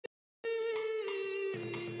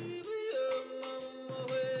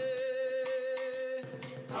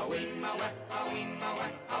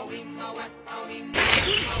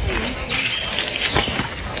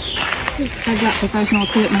They've got professional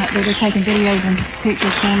equipment that they're taking videos and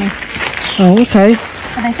pictures for me. Oh, okay.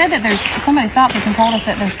 But they said that somebody stopped us and told us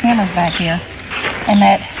that there's cameras back here, and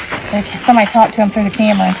that somebody talked to them through the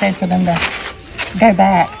camera and said for them to go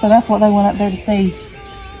back. So that's what they went up there to see,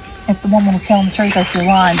 if the woman was telling the truth or if you're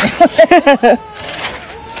lying.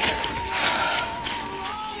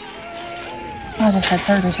 I just had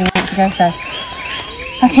surgery 2 weeks ago, so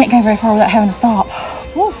I can't go very far without having to stop.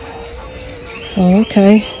 Woo. Oh,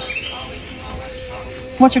 okay.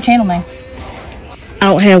 What's your channel name? I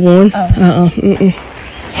don't have one. Oh.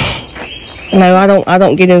 No, I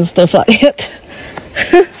don't get into stuff like that.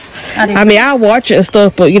 I mean, I watch it and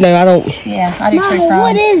stuff, but you know, I don't. Yeah, I do true crime.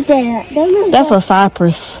 What is that? That's a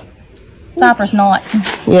cypress. Cypress knot.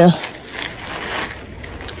 Yeah.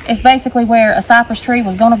 It's basically where a cypress tree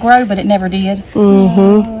was going to grow, but it never did.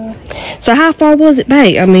 Mm-hmm. So how far was it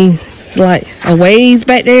back? I mean, it's like a ways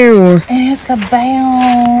back there, or? It's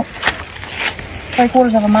about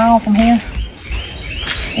 3/4 of a mile from here.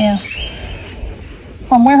 Yeah.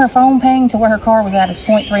 From where her phone pinged to where her car was at is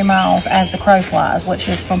 0.3 miles as the crow flies, which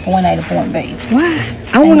is from point A to point B. Why?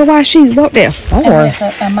 I wonder why she walked that far. So it's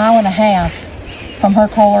a 1.5 miles from her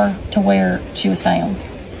car to where she was found.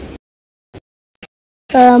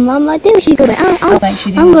 Mom, I think she go back. I think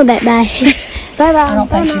she did. I'm going back. Bye. Bye. I don't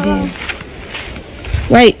think she did.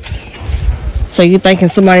 Wait. So you're thinking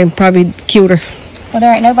somebody probably killed her? Well,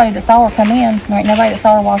 there ain't nobody that saw her come in. There ain't nobody that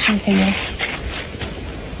saw her while she was here.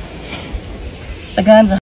 The guns are